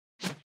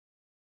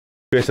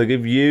Chris, I'll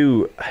give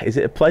you, is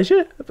it a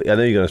pleasure? I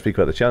know you're going to speak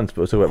about the chance, but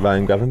we'll talk about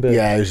Ryan Gravenberch.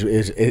 Yeah,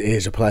 it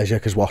is a pleasure,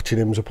 because watching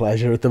him's a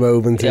pleasure at the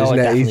moment, Yeah, isn't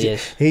it it? definitely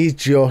is. He's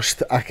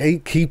just,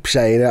 I keep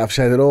saying it, I've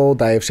said it all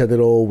day, I've said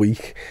it all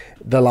week.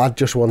 The lad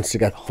just wants to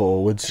get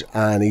forwards,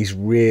 and he's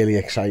really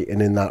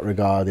exciting in that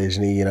regard,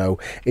 isn't he? You know,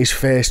 his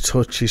first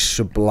touch is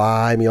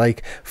sublime. He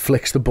like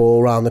flicks the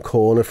ball around the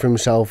corner for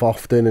himself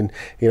often, and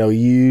you know, he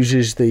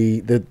uses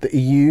the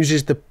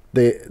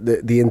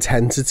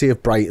intensity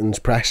of Brighton's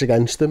press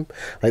against them.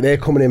 Like, they're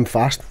coming in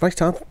fast, right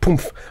hand,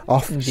 poof,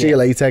 off, see you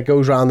later,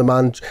 goes round the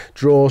man,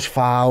 draws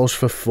fouls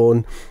for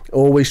fun,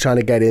 always trying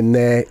to get in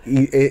there.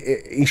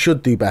 He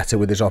should do better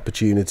with his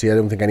opportunity. I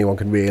don't think anyone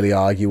can really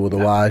argue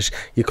otherwise.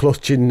 You're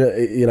clutching,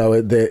 you know,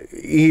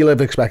 he'll have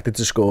expected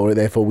to score it,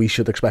 therefore we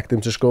should expect him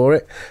to score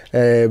it.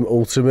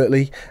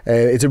 Ultimately,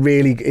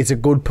 it's a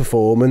good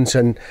performance,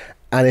 and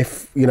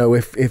if, you know,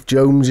 if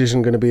Jones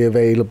isn't going to be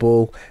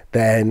available,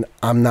 then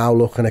I'm now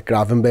looking at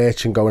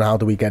Gravenberch and going, how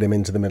do we get him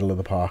into the middle of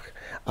the park?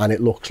 And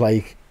it looks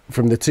like,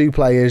 from the two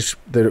players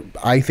that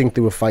I think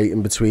they were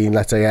fighting between,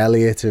 let's say,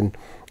 Elliott and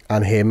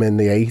him in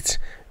the 8,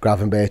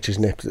 Gravenberch has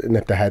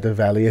nipped ahead of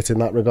Elliott in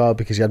that regard,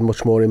 because he had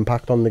much more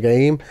impact on the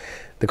game.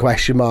 The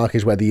question mark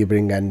is whether you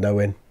bring Endo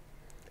in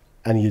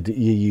and you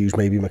use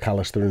maybe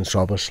McAllister and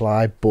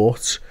Szoboszlai.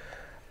 But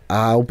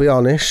I'll be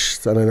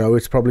honest, and I know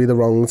it's probably the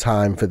wrong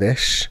time for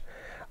this,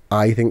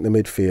 I think the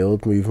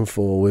midfield moving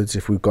forwards,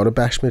 if we've got a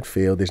best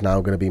midfield, is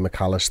now going to be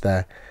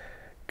McAllister,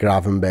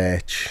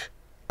 Gravenberch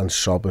and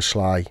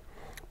Szoboszlai,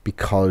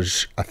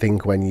 because I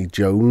think when you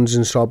Jones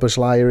and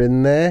Szoboszlai are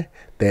in there,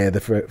 they're the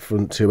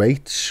front two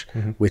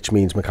 8s, which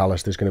means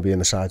McAllister's going to be in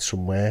the side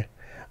somewhere.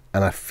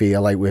 And I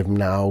feel like we've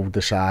now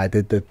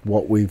decided that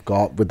what we've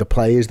got, with the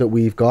players that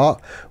we've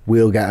got,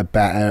 we'll get a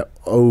better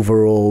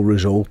overall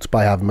result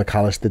by having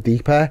McAllister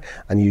deeper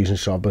and using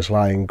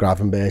Szoboszlai and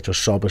Gravenberch, or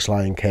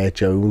Szoboszlai and Kurt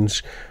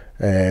Jones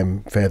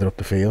further up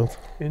the field.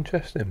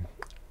 Interesting.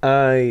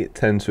 I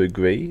tend to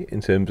agree in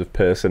terms of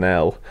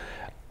personnel.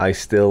 I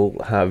still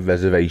have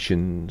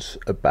reservations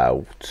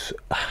about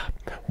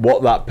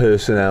what that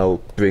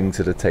personnel bring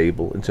to the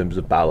table in terms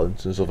of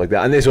balance and stuff like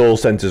that. And this all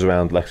centres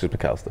around Alexis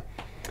McAllister.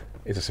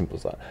 It's as simple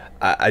as that.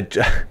 I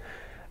don't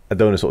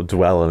want to sort of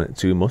dwell on it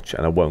too much,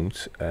 and I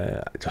won't.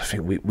 I just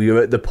think we are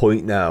at the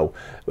point now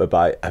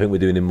whereby I think we're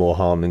doing him more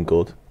harm than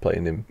good,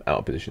 playing him out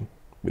of position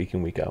week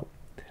in, week out.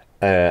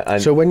 And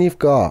so when you've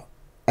got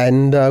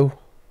Endo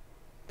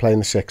playing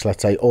the 6,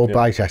 let's say, or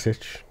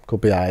Bajcetic,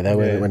 could be either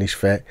when he's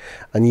fit,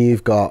 and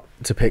you've got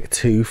to pick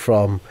 2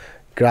 from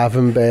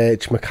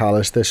Gravenberch,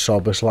 McAllister,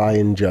 Szoboszlai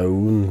and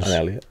Jones.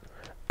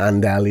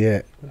 And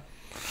Elliott.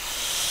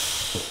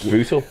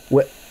 Brutal.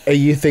 Are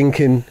you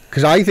thinking,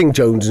 because I think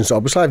Jones and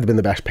Szoboszlai have been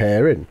the best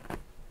pairing,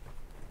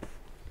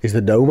 is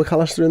there no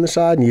McAllister in the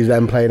side, and you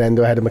then playing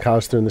Endo ahead of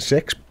McAllister in the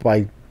 6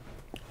 by...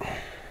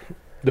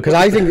 Because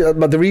I think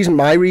my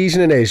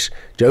reasoning is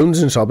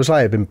Jones and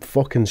Szoboszlai have been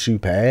fucking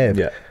superb.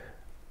 Yeah.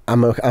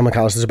 And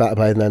McAllister's a better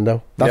player than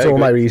Endo. That's all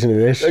my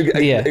reasoning is.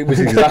 It was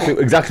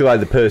exactly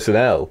like the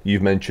personnel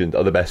you've mentioned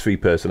are the best 3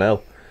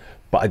 personnel.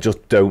 But I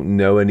just don't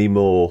know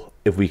anymore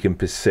if we can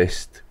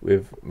persist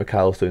with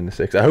McAllister in the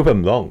 6. I hope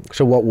I'm wrong.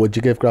 So what would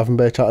you give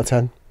Gravenberch out of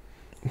 10?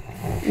 7.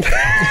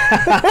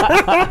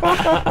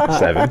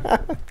 I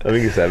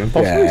think it's 7.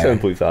 Possibly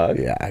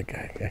 7.5. Yeah, I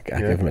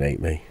give him an 8,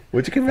 mate.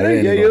 Would you give him an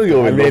 8? Yeah, you'll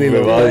go with him. You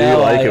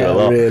like him a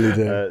lot. I really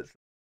do.